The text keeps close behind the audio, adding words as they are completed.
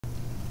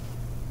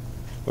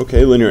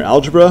Okay, linear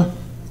algebra.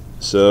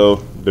 So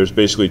there's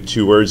basically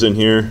two words in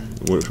here.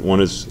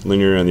 One is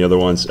linear and the other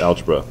one's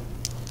algebra.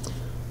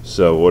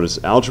 So what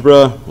is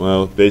algebra?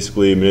 Well,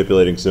 basically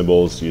manipulating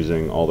symbols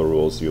using all the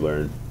rules you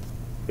learn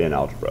in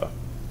algebra.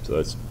 So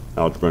that's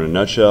algebra in a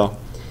nutshell.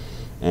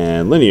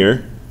 And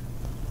linear,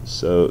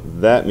 so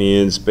that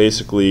means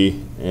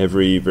basically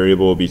every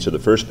variable will be to the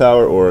first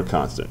power or a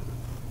constant.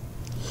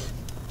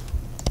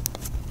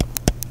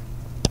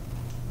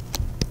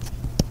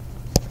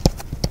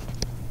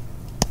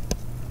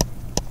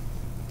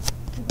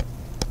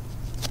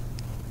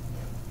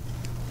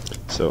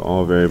 So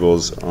all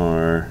variables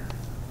are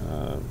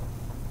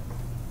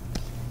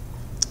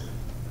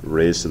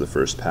raised to the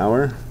first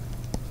power.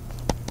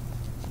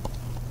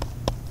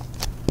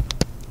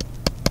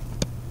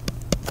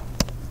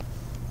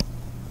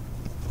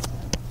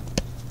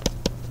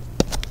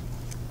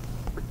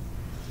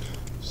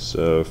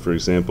 So for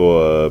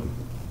example,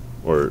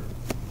 or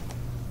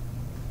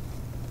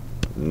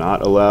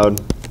not allowed.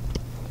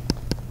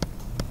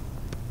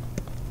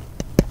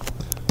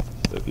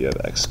 So if you have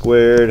x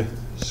squared,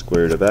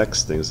 square root of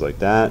x, things like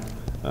that.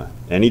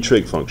 Any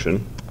trig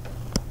function.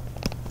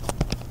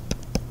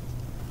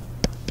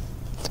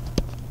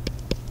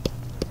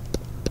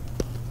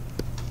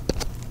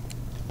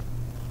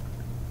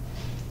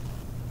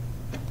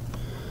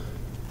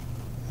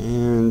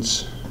 And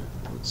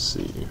let's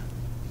see.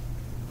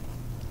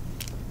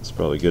 It's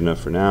probably good enough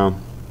for now.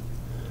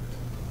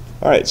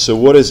 All right, so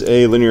what does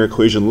a linear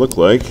equation look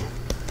like?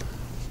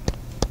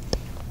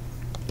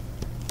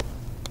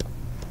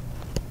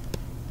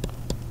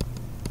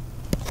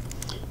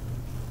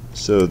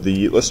 So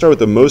let's start with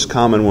the most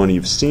common one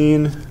you've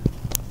seen.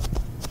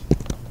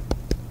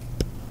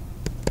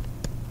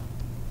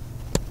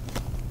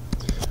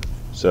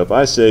 So if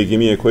I say, give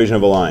me an equation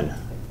of a line.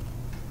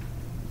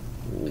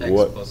 X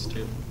What? plus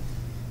 2.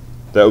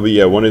 That would be,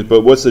 yeah,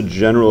 but what's the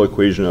general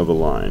equation of a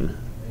line?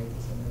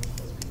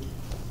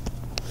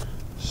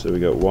 So we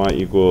got y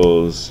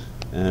equals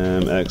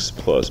mx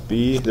plus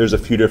b. There's a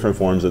few different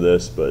forms of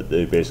this, but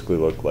they basically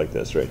look like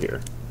this right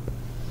here.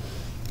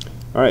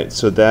 All right,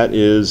 so that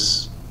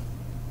is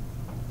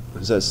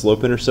that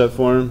slope-intercept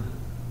form?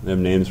 They have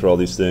names for all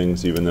these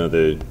things, even though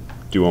they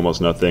do almost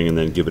nothing, and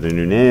then give it a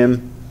new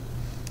name.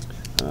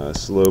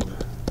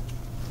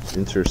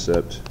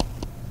 Slope-intercept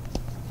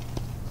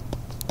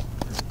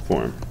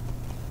form.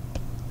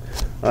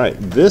 All right,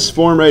 this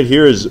form right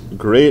here is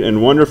great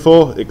and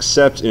wonderful,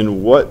 except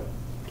in what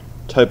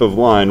type of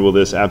line will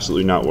this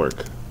absolutely not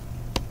work?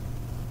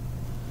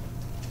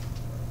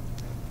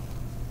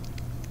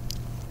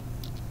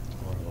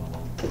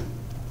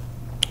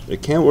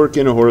 It can't work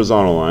in a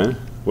horizontal line.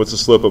 What's the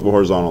slope of a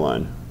horizontal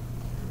line?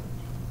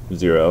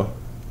 0,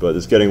 but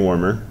it's getting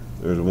warmer.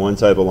 There's one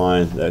type of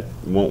line that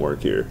won't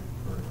work here.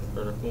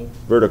 Vertical.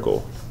 Vertical.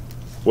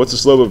 What's the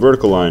slope of a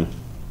vertical line?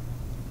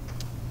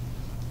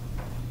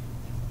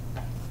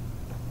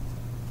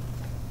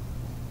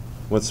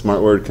 What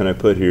smart word can I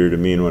put here to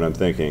mean what I'm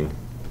thinking?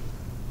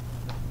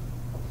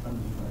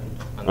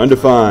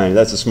 Undefined.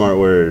 That's a smart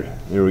word.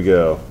 There we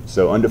go.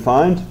 So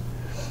undefined.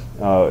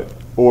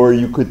 Or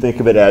you could think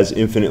of it as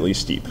infinitely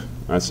steep.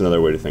 That's another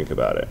way to think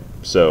about it.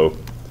 So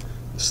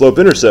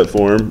slope-intercept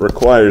form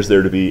requires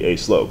there to be a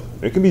slope.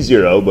 It can be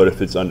 0, but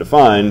if it's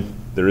undefined,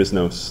 there is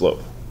no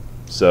slope.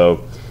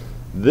 So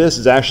this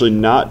is actually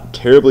not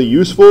terribly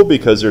useful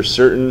because there's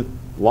certain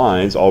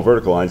lines, all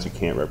vertical lines, you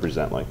can't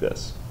represent like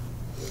this.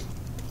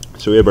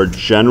 So we have our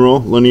general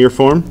linear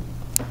form.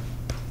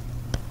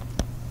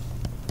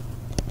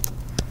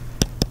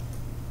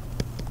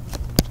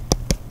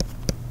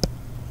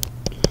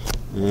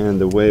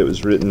 And the way it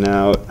was written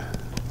out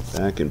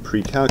back in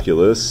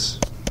pre-calculus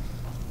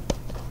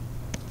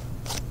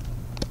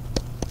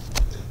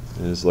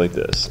is like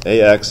this.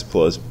 AX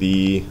plus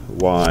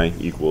BY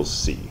equals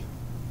C.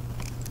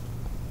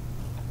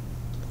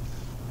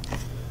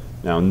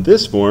 Now in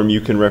this form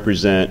you can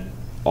represent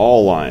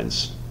all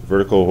lines,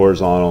 vertical,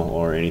 horizontal,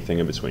 or anything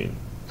in between.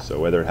 So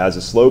whether it has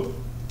a slope,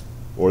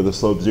 or the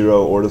slope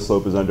 0, or the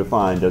slope is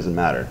undefined, doesn't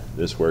matter.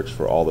 This works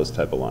for all those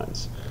type of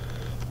lines.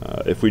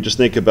 If we just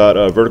think about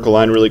a vertical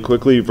line really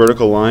quickly,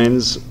 vertical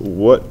lines,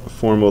 what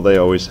form will they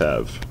always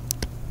have?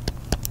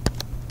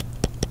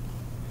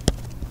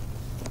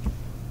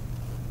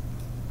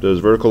 Does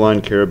vertical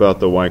line care about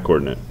the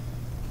y-coordinate?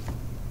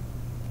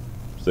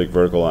 Just think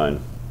vertical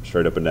line,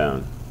 straight up and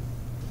down.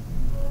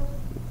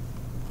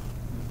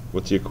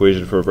 What's the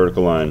equation for a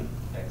vertical line?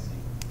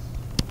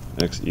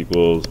 X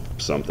equals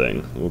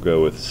something. We'll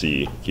go with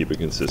C, keep it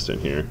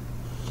consistent here.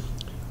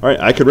 All right,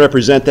 I could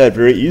represent that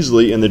very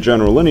easily in the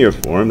general linear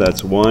form.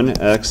 That's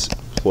 1x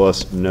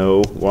plus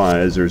no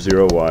y's, or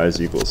 0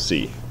 y's, equals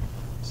C.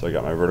 So I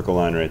got my vertical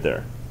line right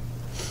there.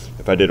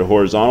 If I did a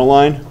horizontal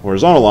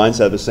lines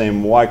have the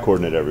same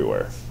y-coordinate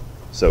everywhere.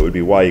 So it would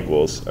be y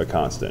equals a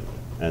constant.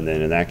 And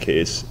then in that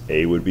case,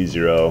 A would be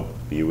 0,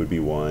 B would be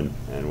 1,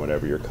 and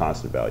whatever your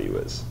constant value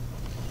is.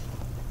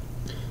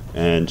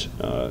 And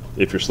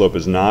if your slope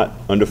is not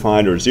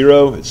undefined or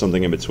 0, it's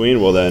something in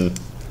between, well then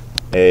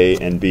A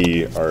and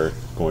B are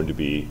going to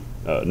be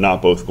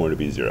not both going to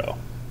be 0.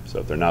 So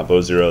if they're not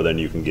both 0, then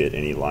you can get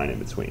any line in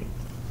between.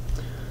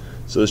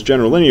 So this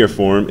general linear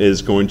form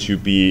is going to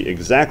be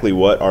exactly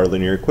what our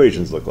linear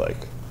equations look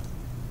like.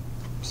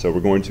 So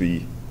we're going to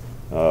be,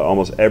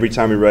 almost every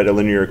time we write a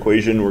linear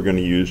equation, we're going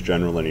to use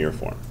general linear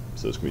form.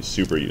 So it's going to be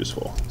super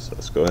useful. So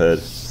let's go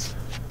ahead,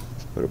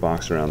 put a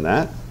box around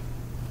that.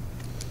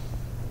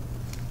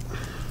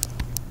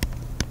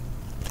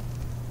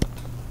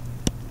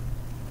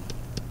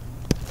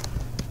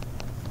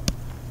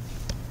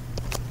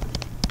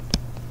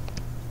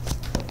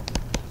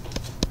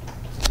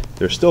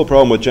 There's still a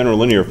problem with general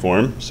linear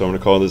form, so I'm going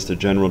to call this the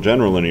general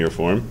linear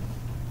form.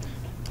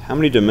 How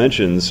many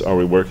dimensions are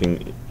we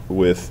working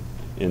with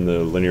in the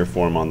linear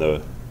form on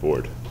the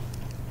board?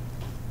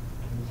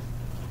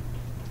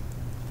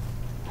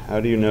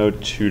 How do you know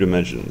 2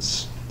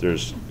 dimensions?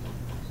 There's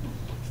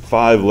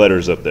 5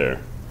 letters up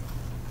there.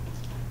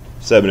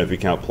 7 if you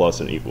count plus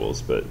and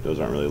equals, but those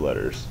aren't really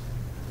letters.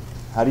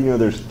 How do you know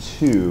there's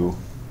 2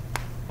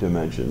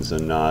 dimensions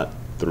and not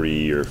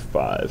 3 or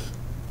 5?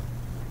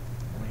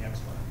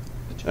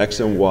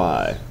 X and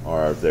Y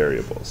are our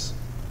variables.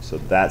 So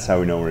that's how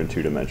we know we're in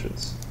 2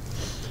 dimensions.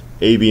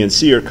 A, B, and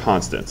C are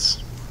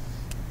constants.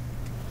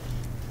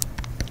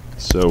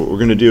 So what we're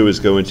going to do is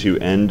go into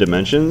n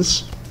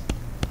dimensions.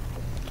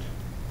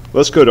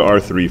 Let's go to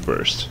R3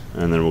 first,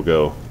 and then we'll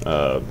go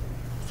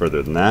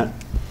further than that.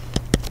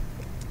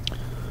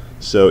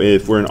 So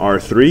if we're in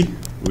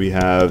R3, we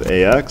have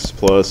AX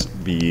plus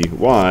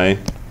BY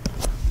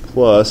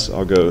plus,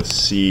 I'll go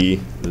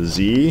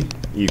CZ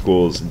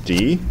equals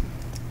D.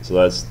 So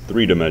that's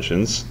 3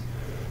 dimensions.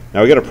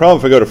 Now we got a problem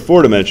if I go to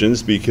 4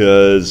 dimensions,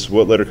 because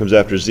what letter comes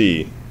after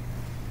Z?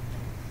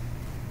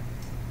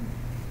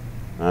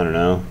 I don't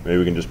know. Maybe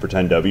we can just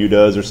pretend W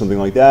does or something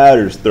like that,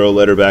 or just throw a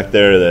letter back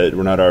there that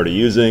we're not already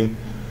using.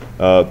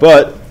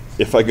 But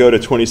if I go to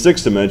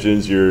 26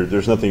 dimensions,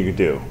 there's nothing you can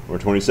do. Or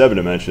 27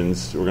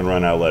 dimensions, we're going to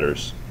run out of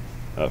letters.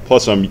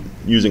 Plus I'm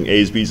using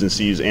A's, B's, and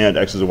C's, and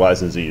X's, and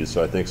Y's, and Z's,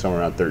 so I think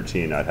somewhere around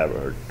 13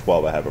 or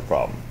 12 I'd have a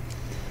problem.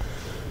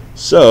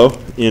 So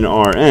in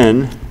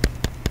Rn,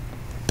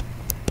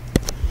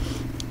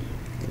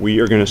 we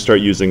are going to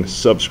start using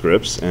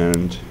subscripts,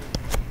 and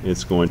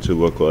it's going to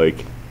look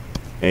like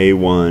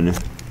A1.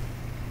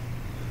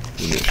 Let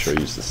me make sure I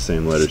use the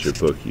same letters your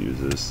book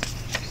uses.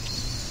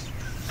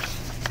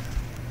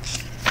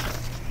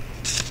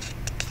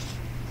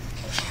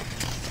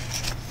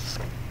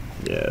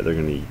 Yeah, they're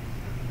going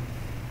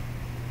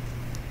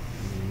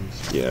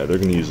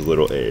to use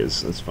little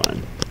a's. That's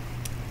fine.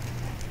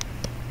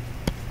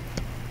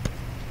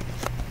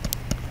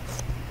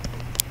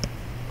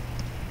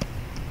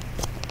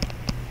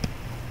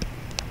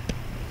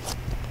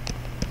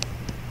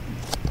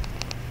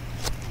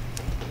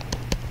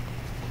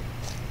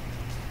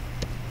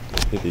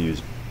 I think they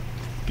use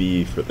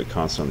B for the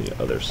constant on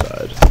the other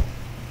side.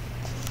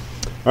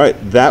 All right,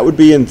 that would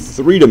be in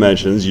 3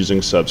 dimensions using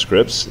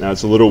subscripts. Now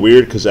it's a little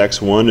weird because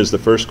x1 is the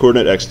first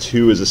coordinate,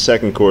 x2 is the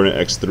second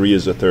coordinate, x3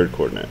 is the third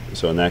coordinate.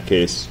 So in that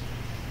case,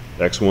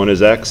 x1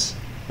 is x,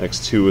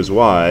 x2 is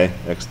y,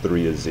 x3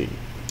 is z.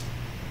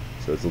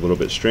 So it's a little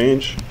bit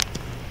strange.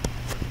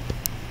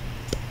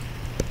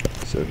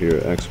 So here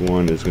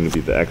x1 is going to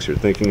be the x you're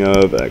thinking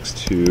of,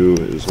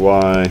 x2 is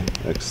y,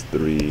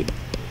 x3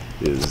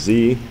 is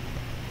z.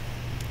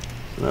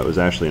 So that was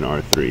actually an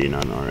R3,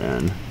 not an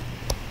Rn.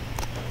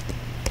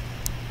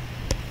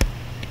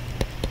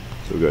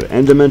 So we go to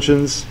n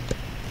dimensions.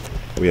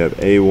 We have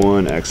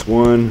a1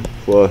 x1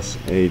 plus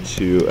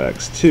a2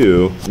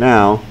 x2.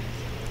 Now,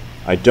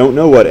 I don't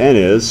know what n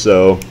is,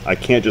 so I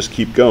can't just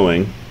keep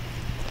going.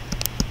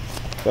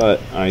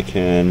 But I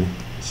can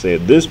say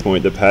at this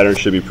point the pattern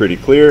should be pretty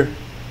clear.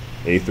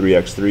 a3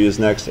 x3 is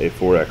next,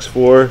 a4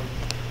 x4,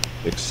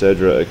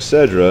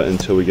 etc.,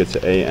 until we get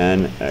to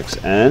an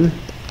xn.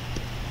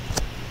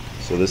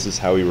 So this is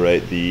how we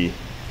write the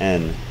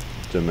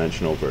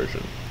n-dimensional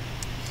version.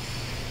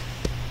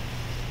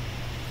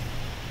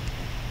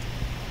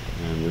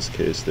 In this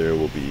case, there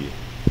will be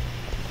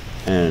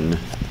n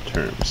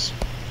terms.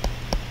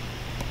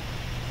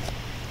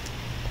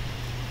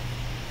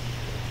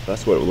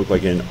 That's what it would look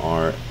like in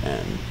Rn.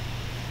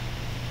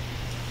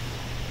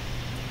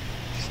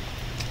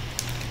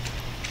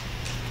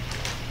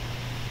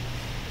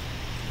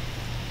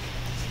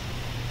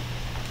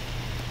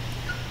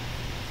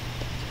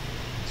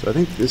 So I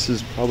think this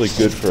is probably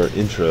good for our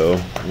intro,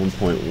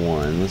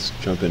 1.1. Let's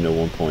jump into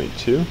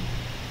 1.2.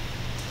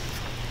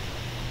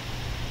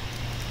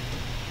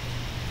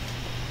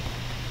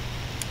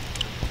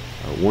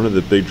 One of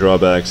the big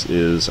drawbacks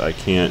is I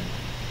can't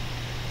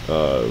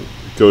go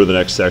to the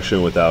next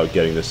section without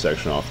getting this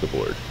section off the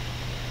board.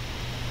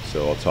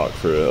 So I'll talk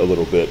for a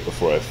little bit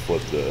before I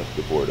flip the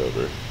board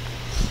over.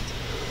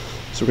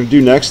 So what we're going to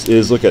do next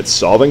is look at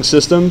solving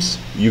systems.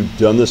 You've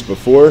done this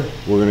before.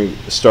 We're going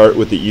to start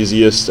with the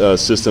easiest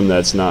system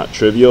that's not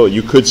trivial.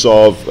 You could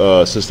solve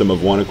a system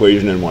of 1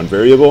 equation and 1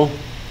 variable.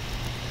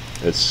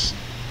 It's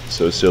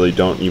so silly,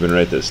 don't even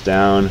write this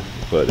down.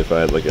 But if I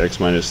had like x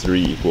minus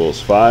 3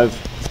 equals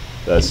 5,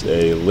 that's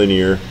a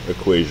linear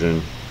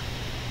equation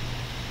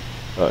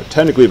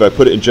Technically, if I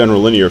put it in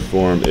general linear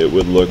form, it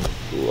would look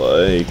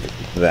like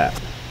that,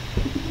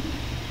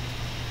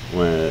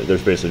 when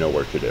there's basically no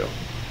work to do.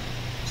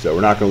 So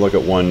we're not going to look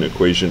at one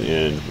equation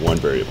in one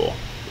variable.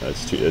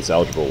 It's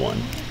Algebra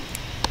 1.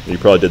 You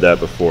probably did that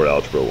before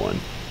Algebra 1.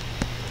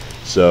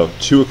 So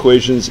 2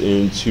 equations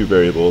in 2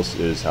 variables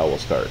is how we'll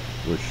start,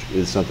 which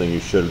is something you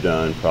should have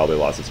done probably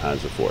lots of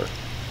times before.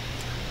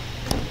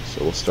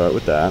 So we'll start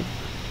with that.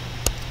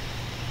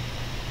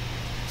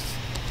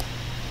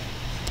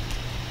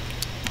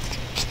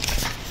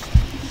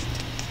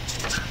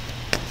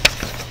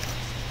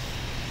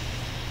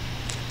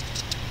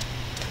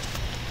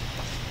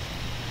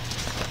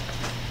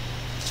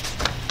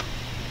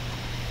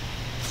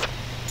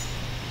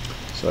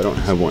 So I don't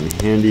have one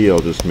handy, I'll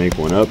just make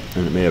one up,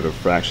 and it may have a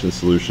fraction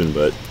solution,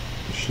 but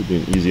it should be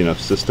an easy enough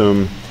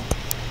system.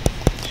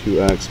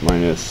 2x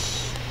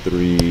minus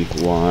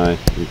 3y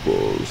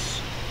equals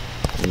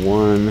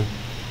 1,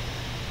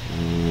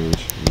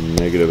 and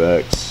negative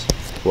x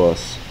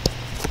plus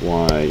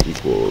y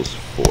equals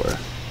 4.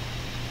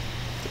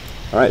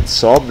 Alright,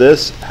 solve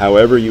this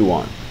however you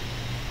want.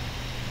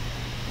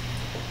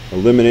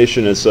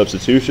 Elimination and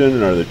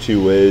substitution are the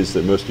 2 ways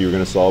that most of you are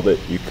going to solve it.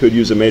 You could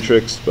use a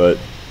matrix, but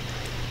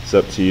it's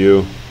up to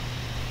you.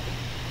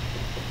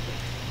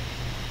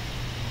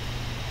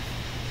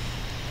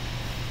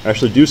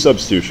 Actually, do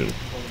substitution.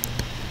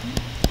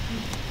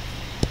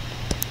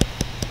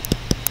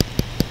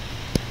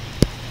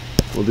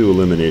 We'll do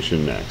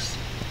elimination next.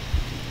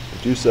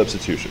 Do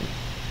substitution.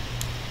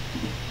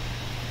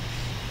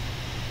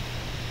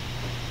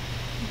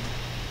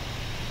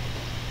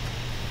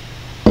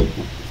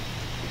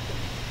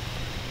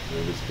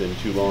 If it's been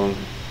too long,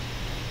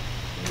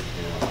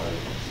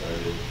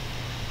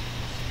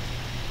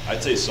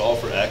 I'd say solve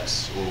for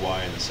x or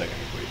y in the second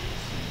equation.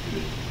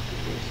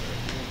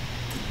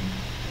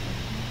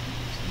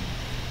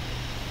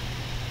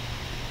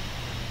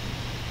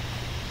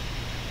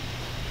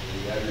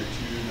 You have your 2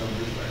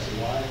 numbers, x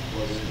and y,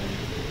 plug in and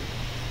integrate.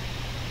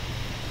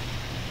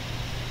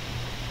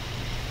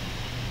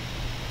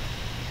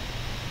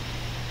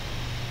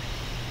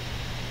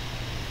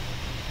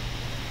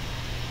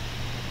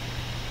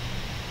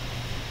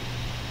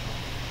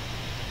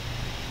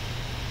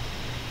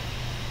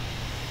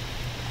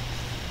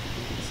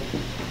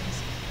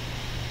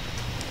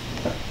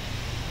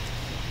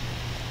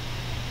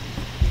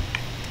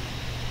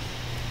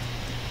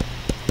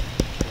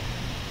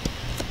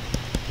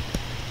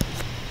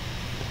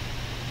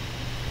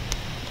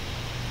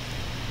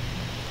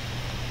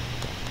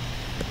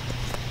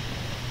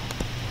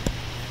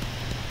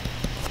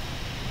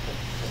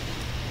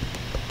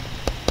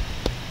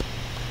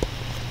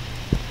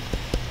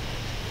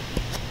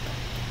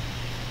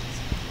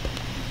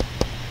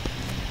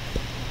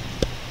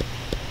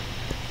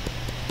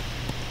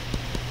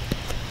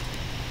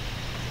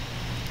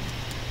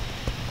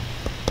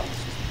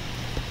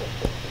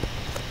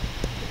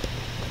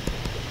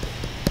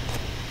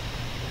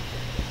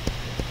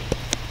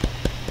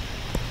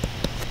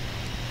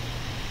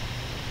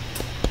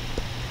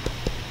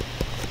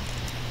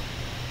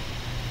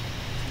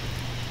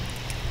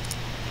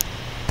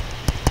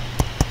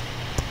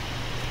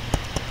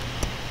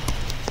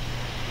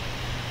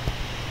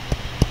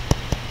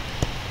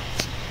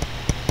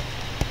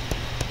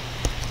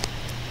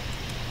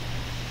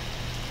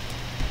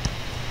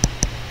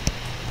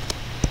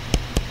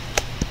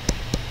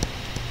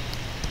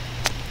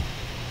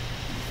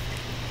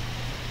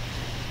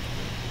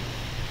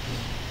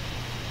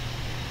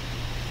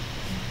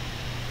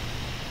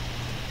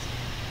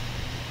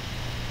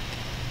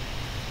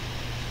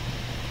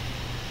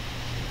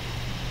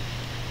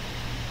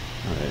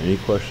 Any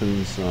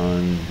questions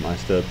on my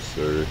steps,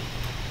 or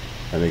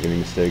if I make any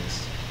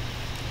mistakes?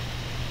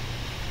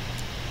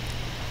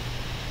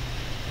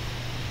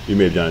 You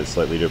may have done it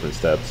slightly different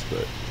steps,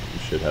 but you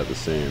should have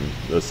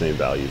those same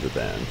values at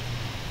the end.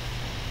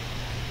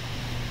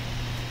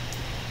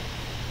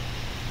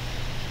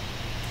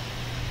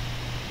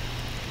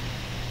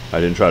 I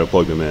didn't try to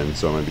plug them in,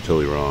 so I might be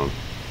totally wrong.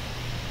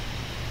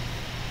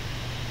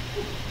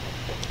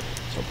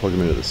 So I'll plug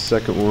them into the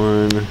second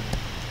one.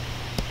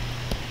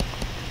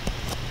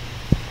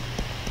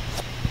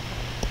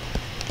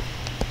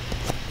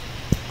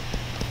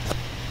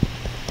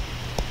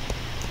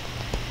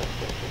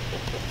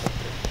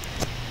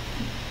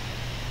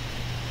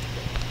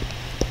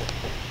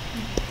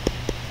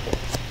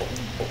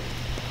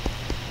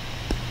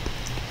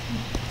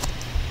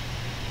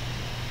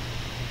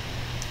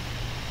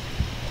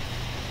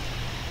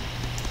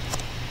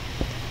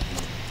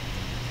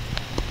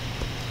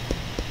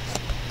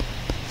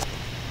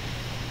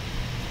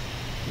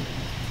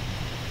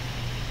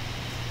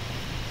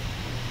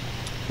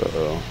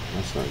 Uh-oh,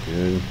 that's not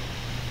good.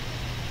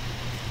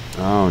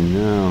 Oh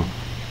no.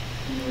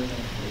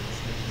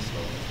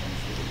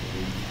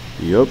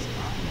 Yep.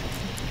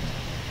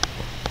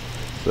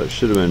 So that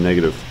should have been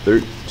negative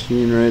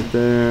 13 right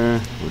there,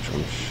 which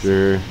I'm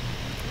sure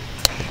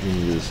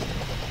changes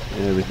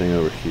everything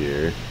over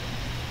here.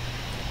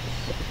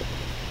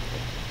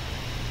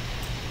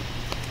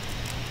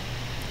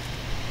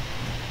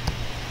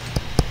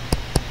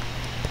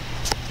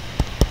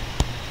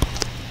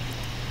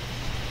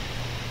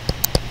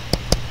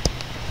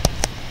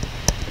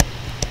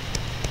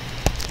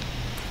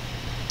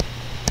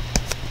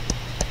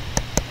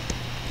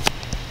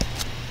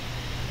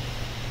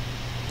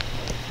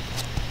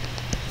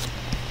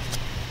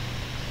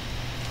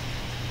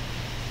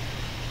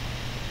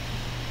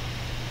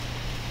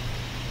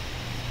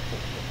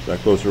 Is that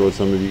closer to what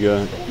some of you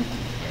got?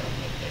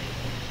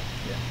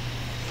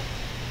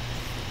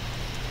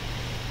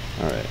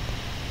 All right.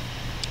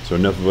 So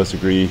enough of us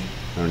agree.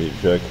 I don't need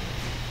to check.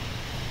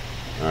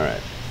 All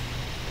right.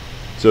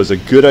 So it's a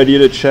good idea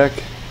to check.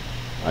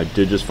 I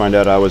did just find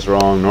out I was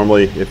wrong.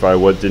 Normally, if I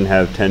didn't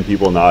have 10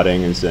 people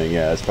nodding and saying,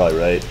 yeah, that's probably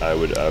right, I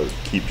would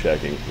keep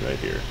checking right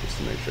here just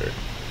to make sure.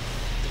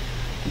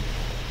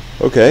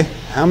 Okay,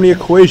 how many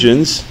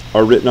equations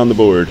are written on the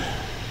board?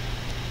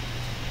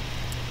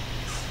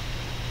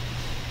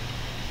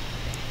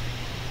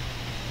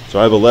 So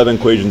I have 11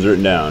 equations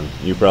written down.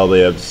 You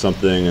probably have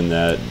something in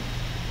that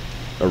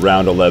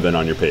around 11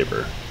 on your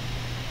paper.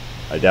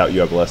 I doubt you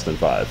have less than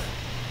 5.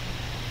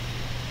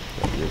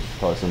 There's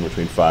probably somewhere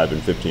between 5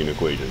 and 15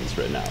 equations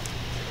right now.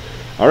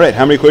 All right,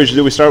 how many equations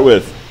did we start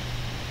with?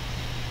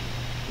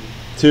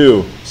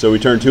 2. So we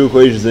turned 2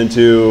 equations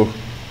into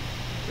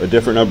a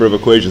different number of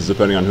equations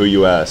depending on who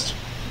you asked.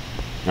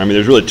 I mean,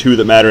 there's really 2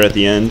 that matter at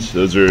the end.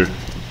 Those are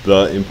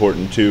the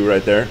important 2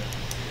 right there.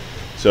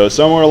 So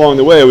somewhere along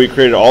the way, we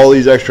created all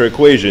these extra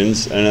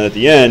equations, and at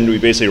the end, we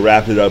basically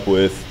wrapped it up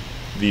with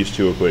these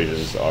 2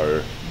 equations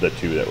are the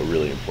 2 that were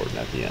really important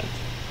at the end.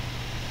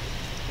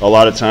 A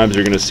lot of times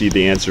you're going to see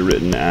the answer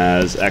written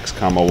as x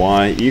comma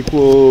y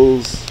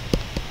equals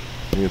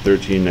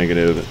 -13,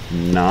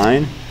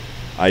 -9.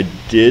 I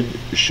did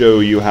show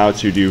you how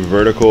to do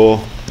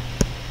vertical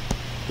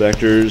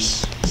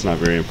vectors. It's not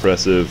very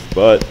impressive,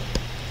 but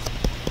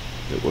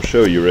it will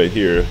show you right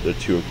here the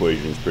 2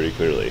 equations pretty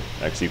clearly.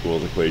 X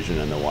equals equation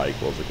and the y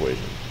equals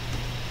equation.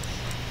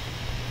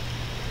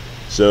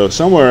 So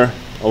somewhere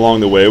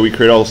along the way we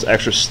created all this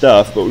extra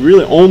stuff, but we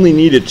really only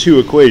needed 2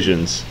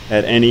 equations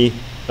at any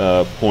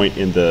point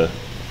in the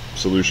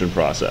solution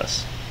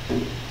process.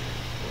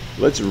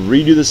 Let's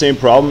redo the same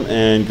problem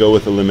and go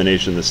with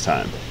elimination this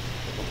time.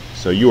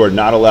 So you are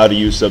not allowed to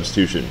use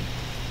substitution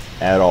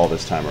at all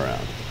this time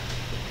around.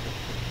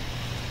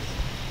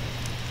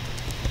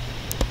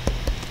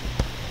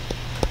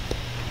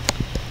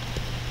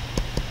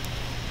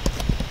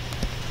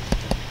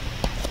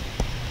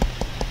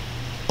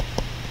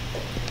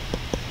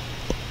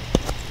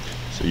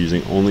 So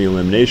using only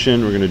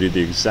elimination, we're going to do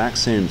the exact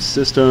same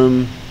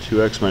system.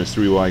 2x minus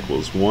 3y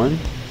equals 1.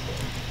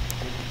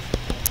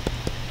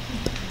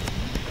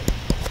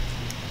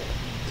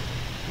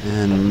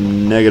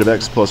 And negative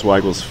x plus y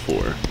equals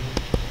 4.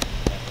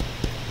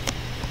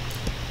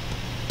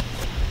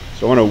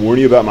 So I want to warn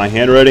you about my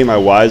handwriting. My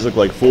y's look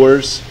like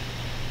 4s.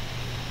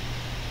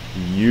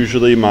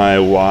 Usually my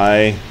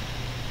y,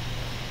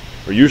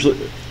 or usually,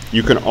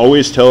 you can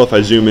always tell if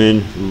I zoom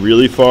in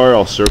really far.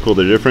 I'll circle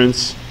the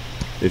difference.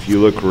 If you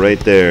look right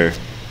there,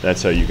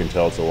 that's how you can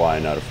tell it's a y,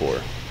 not a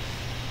 4.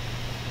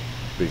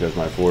 Because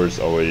my 4s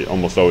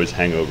almost always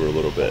hang over a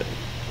little bit.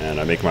 And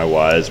I make my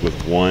y's with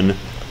 1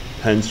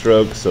 pen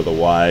stroke, so the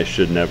y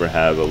should never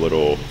have a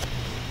little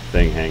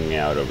thing hanging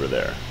out over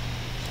there.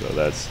 So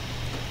that's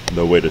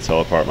the way to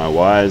tell apart my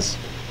y's.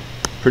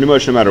 Pretty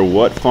much no matter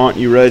what font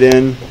you write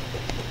in,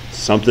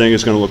 something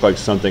is going to look like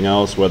something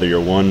else, whether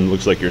your 1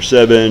 looks like your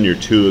 7, your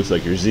 2 looks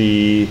like your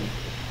z,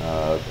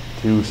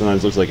 2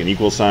 sometimes looks like an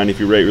equal sign if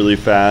you write really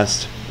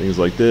fast, things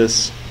like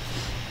this.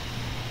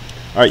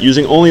 All right,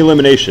 using only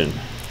elimination,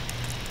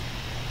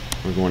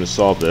 we're going to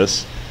solve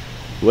this.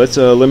 Let's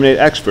eliminate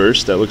x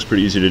first. That looks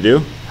pretty easy to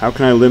do. How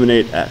can I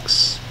eliminate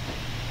x?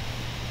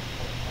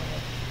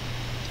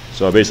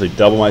 So I basically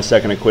double my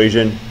second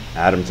equation,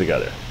 add them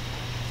together.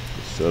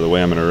 So the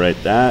way I'm going to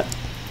write that,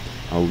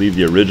 I'll leave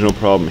the original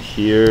problem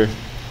here,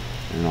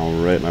 and I'll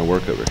write my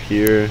work over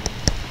here.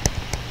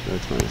 So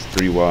x minus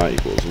 3y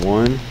equals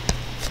 1.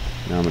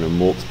 Now I'm going to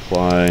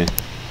multiply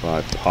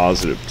by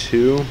positive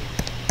 2,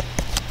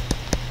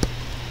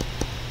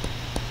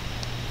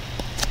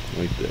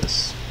 like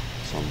this.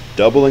 So I'm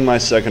doubling my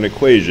second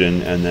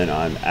equation, and then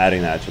I'm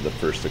adding that to the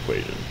first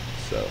equation.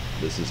 So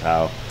this is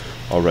how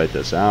I'll write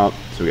this out.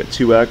 So we got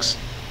 2x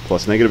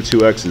plus negative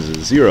 2x is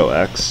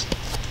 0x.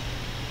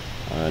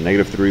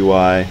 Negative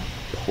 3y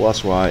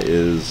plus y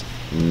is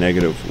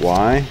negative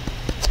y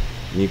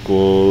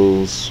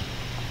equals,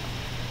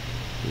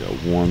 we got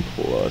 1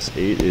 plus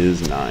 8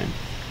 is 9.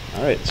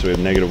 All right, so we have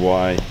negative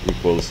y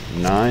equals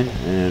 9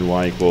 and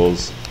y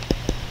equals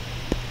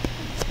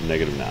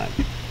negative 9.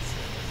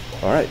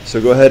 All right, so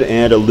go ahead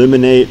and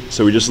eliminate.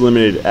 So we just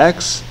eliminated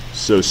x.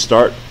 So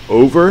start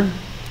over,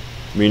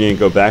 meaning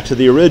go back to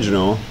the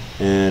original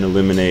and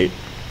eliminate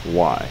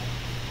y.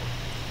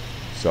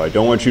 So I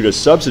don't want you to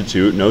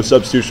substitute. No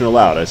substitution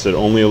allowed. I said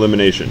only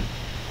elimination.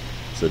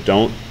 So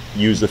don't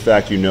use the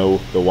fact you know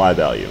the y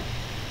value.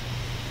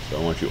 So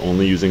I want you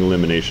only using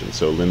elimination.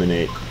 So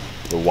eliminate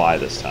the y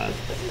this time.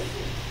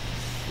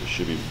 It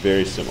should be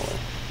very similar.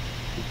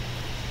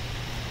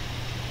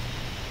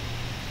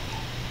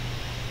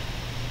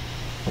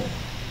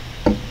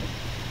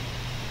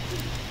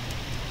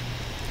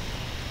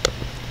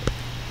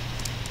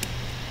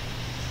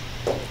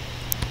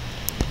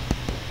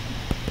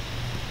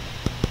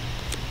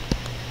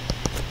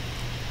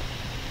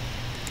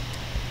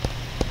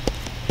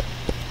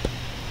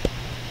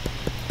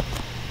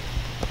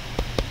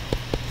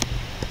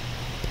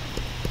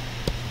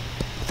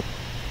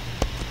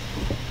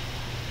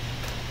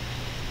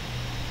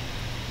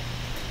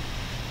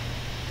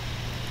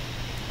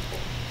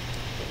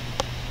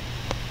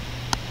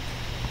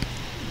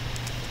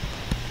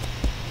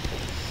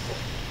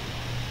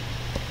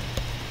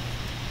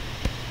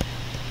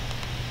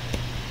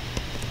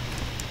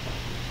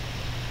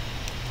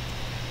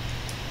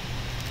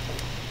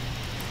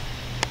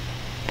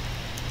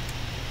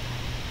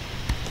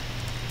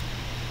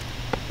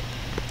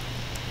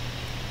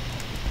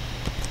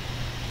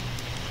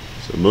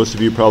 most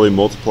of you probably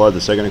multiplied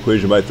the second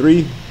equation by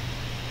 3,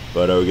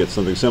 but I would get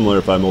something similar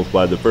if I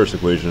multiplied the first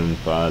equation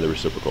by the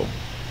reciprocal.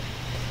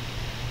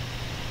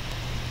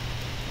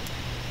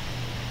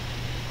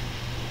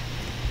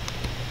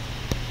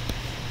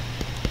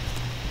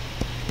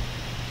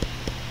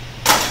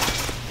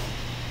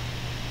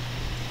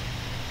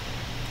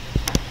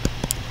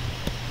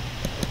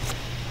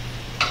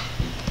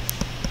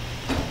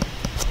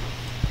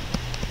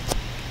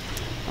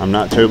 I'm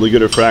not terribly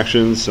good at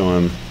fractions, so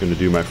I'm going to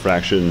do my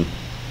fraction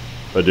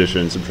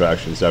addition and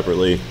subtraction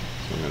separately. So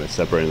I'm going to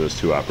separate those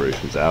two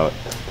operations out.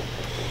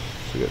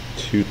 So we got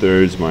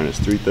 2/3 minus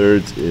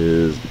 3/3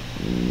 is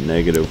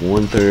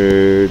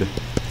 -1/3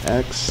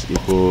 x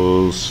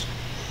equals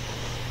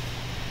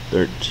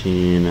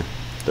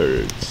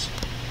 13/3.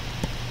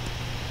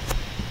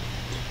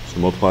 So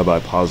multiply by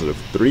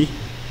 +3,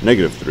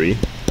 -3,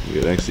 we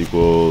get x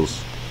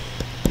equals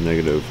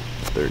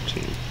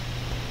 -13.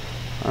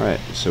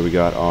 Alright, so we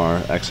got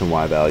our x and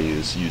y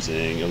values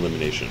using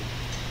elimination.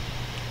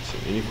 So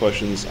any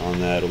questions on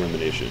that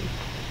elimination?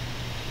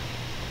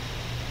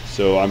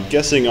 So I'm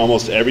guessing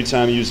almost every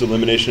time you used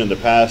elimination in the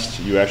past,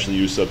 you actually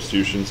used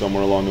substitution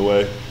somewhere along the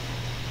way.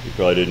 You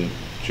probably didn't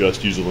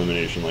just use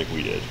elimination like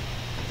we did.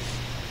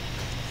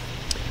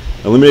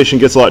 Elimination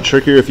gets a lot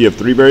trickier if you have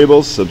 3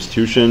 variables.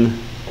 Substitution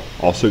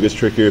also gets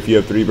trickier if you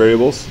have 3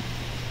 variables.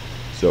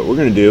 So what we're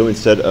going to do,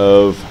 instead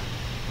of,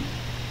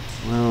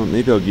 well,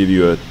 maybe I'll give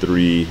you a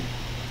 3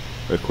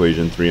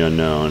 equation, 3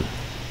 unknown,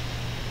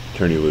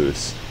 turn you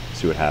loose,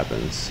 see what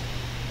happens,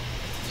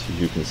 see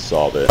who can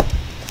solve it.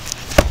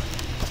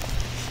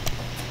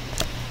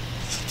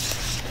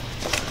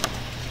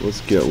 So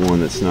let's get one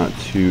that's not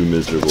too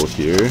miserable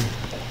here.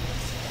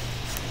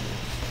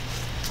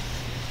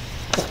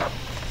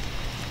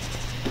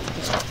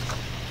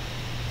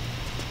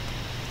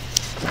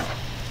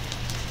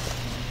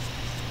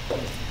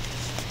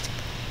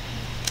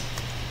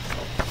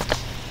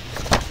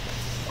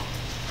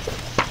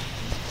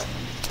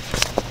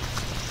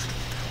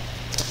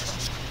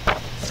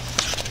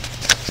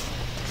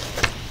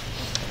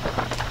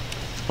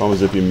 Problem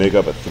is if you make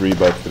up a 3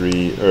 by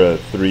 3 or a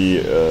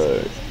 3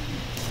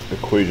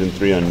 equation,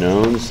 3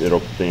 unknowns, the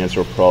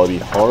answer will probably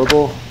be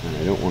horrible, and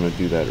I don't want to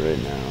do that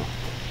right now.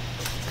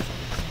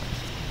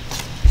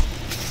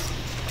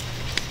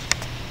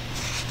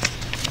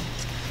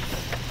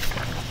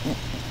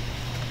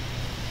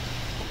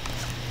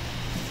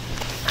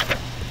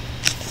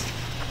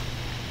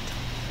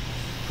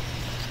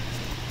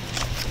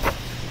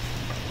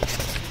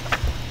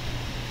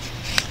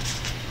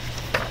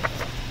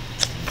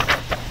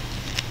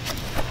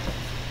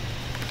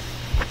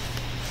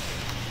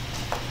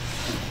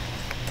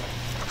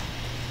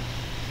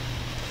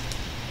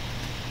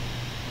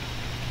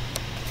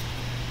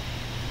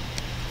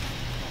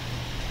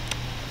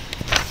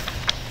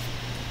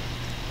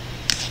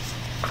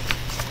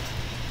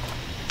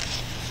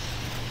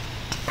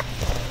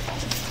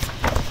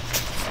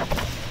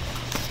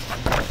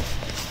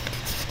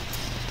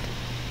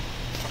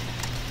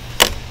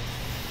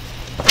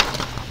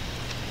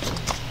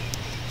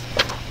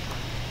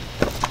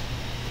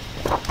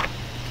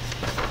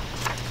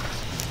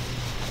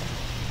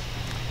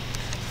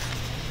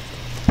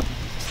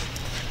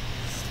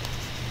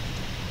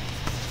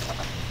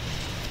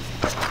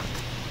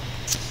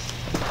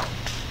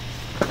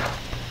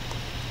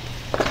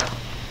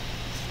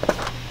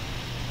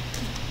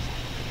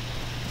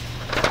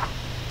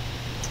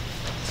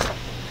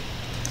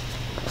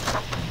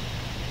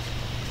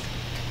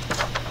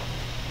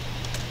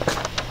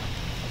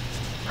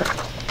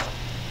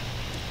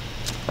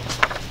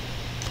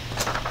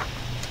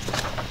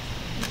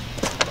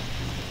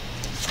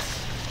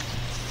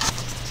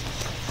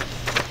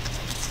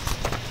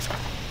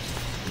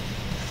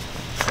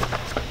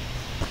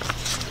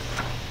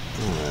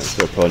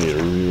 So I probably need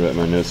to rewrite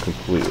my notes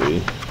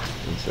completely.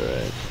 That's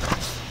alright.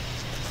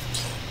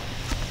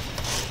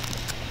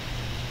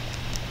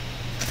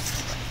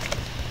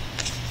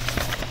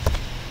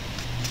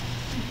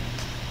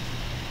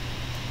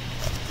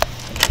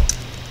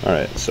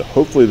 Alright, so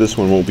hopefully this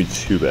one won't be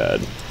too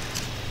bad.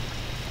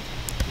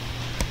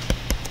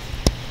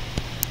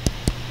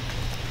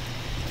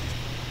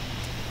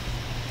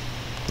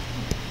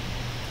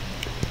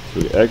 So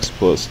x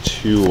plus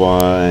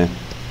 2y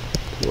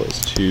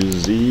plus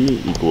 2z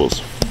equals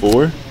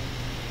 4.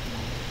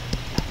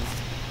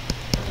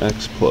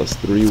 X plus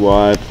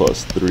 3y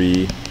plus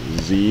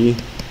 3z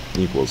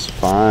equals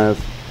 5.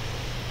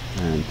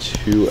 And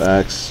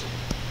 2x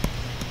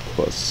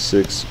plus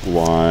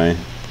 6y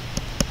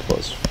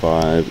plus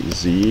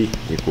 5z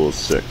equals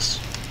 6.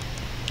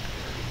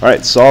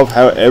 Alright, solve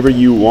however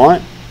you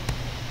want.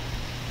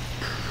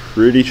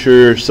 Pretty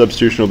sure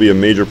substitution will be a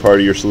major part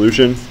of your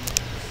solution.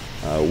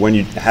 When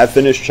you have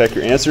finished, check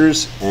your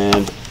answers,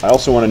 and I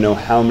also want to know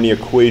how many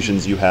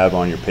equations you have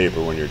on your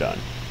paper when you're done.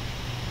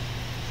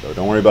 So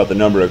don't worry about the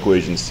number of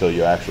equations till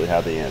you actually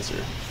have the answer.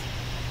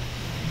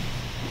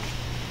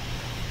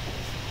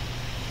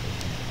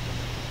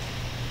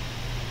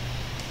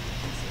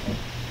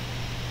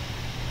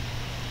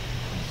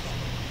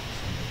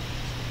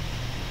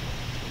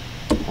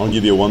 and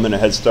give you a 1 minute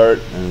head start,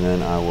 and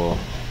then I will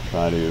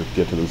try to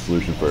get to the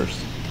solution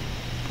first.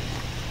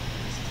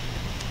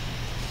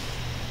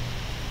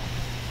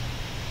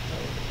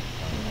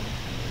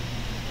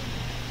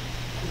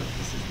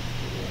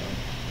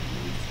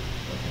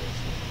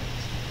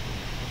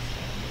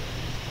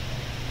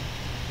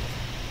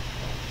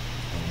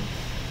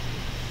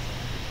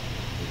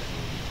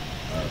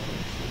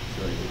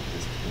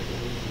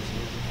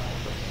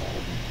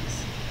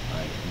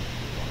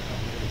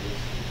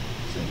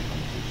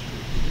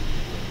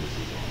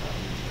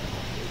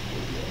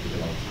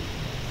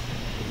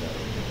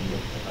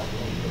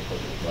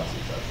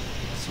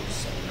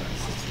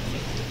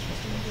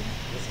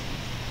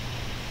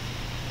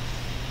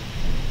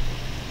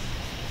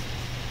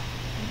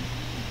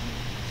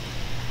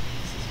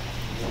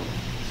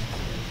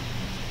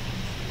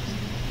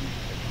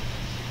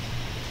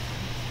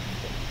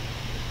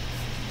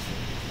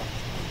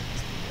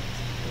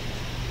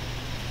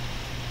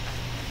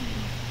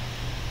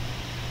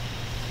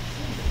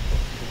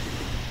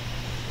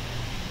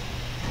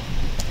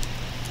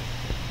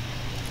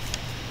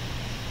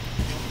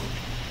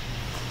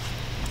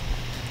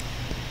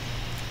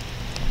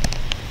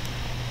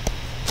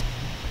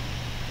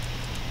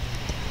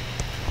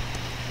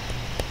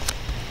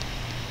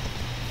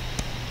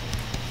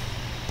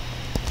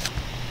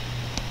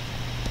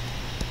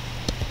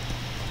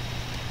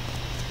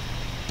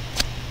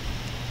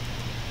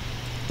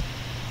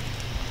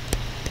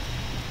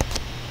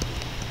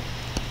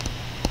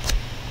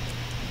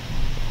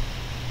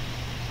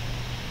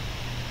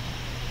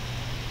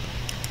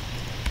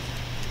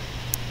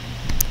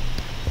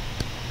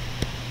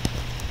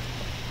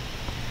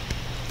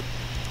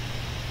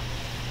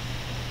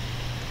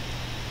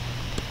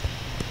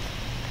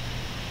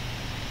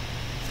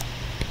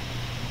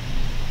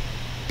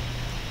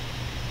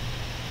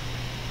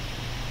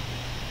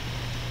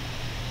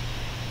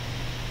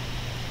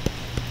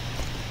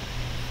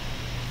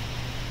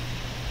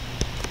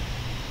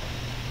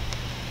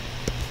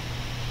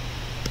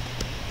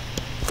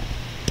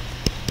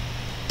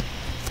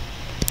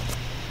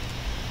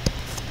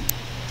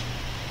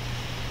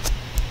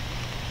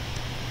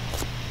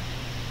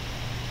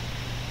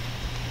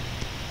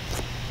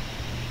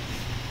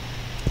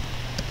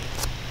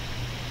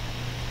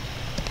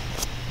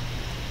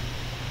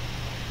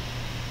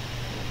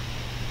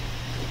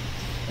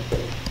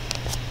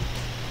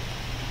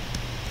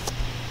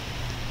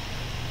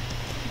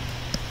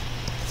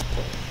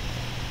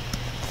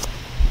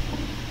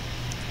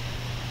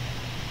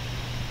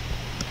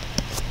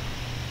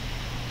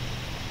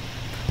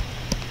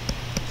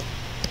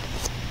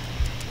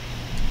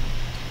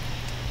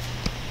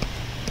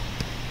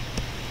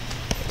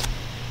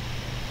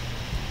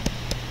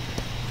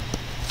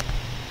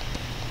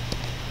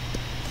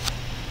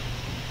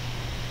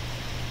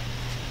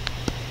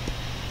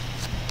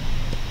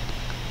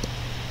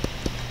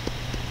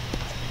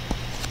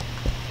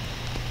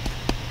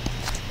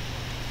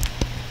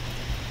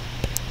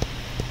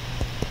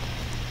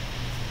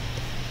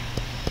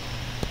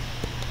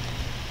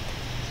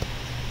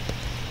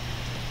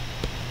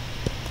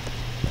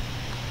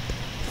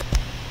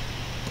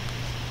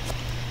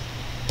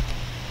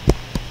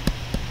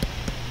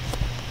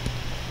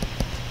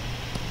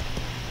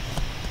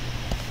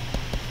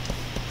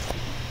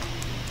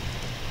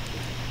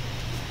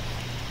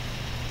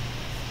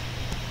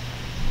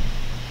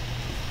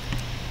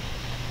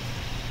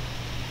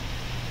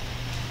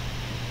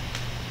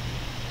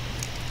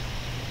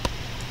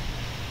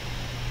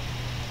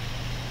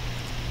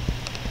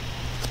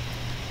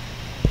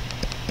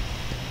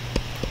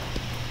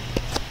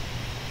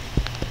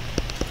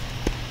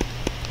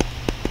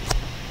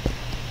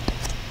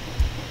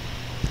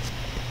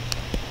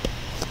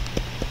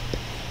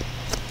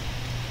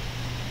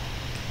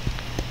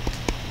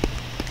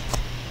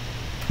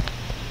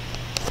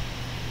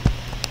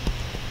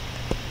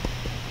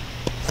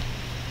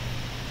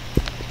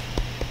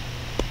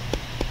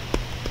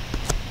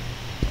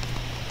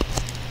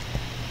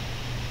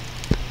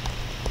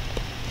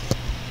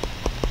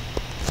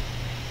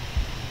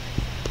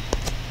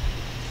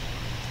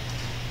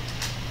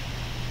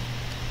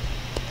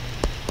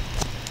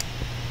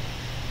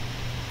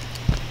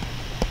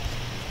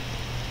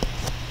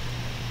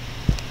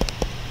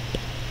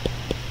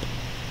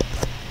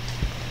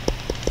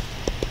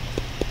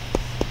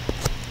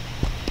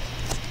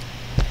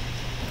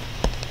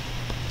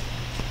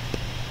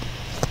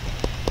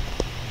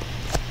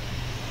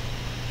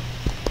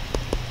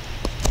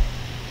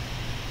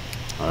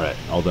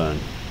 All done.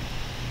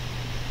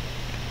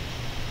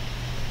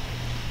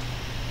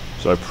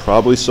 So I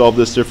probably solved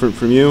this different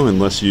from you,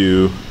 unless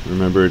you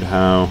remembered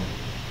how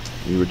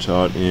you were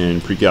taught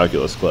in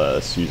pre-calculus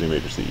class using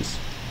matrices.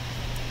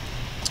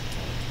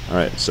 All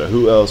right, so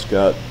who else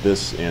got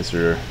this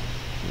answer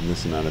in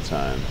this amount of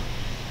time?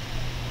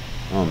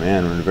 Oh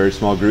man, we're in a very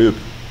small group.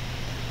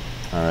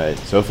 All right,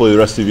 so hopefully the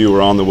rest of you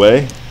are on the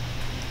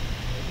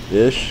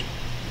way-ish.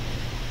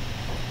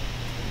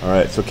 All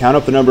right, so count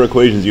up the number of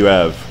equations you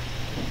have.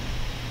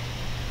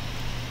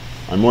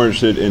 I'm more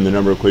interested in the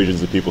number of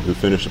equations the people who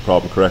finish the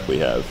problem correctly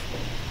have.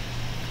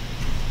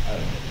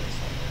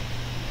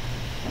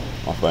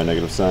 Off by a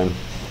negative sign.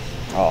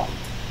 Oh,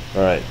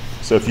 all right.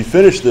 So if you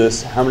finish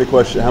this, how many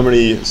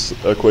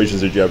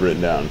equations did you have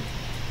written down?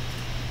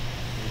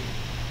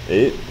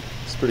 8.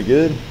 That's pretty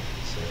good.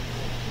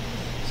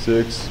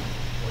 6.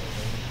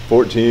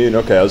 14.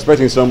 Okay, I was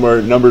expecting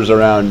somewhere numbers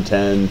around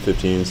 10,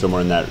 15,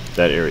 somewhere in that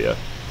area.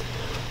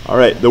 All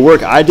right, the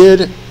work I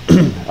did,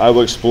 I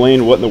will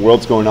explain what in the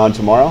world's going on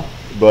tomorrow.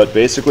 But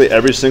basically,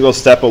 every single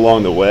step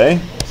along the way.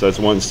 So that's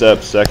one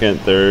step,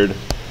 second, third,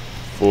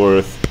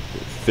 fourth,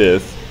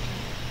 fifth.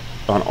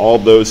 On all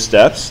those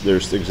steps,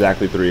 there's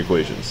exactly 3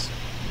 equations.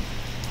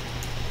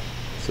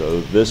 So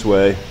this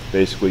way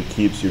basically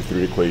keeps your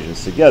 3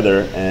 equations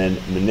together and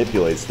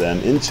manipulates them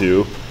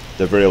into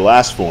the very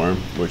last form,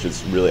 which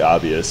is really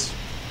obvious,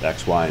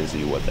 x, y, and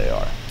z, what they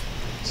are.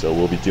 So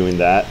we'll be doing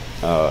that,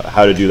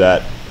 how to do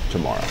that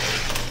tomorrow.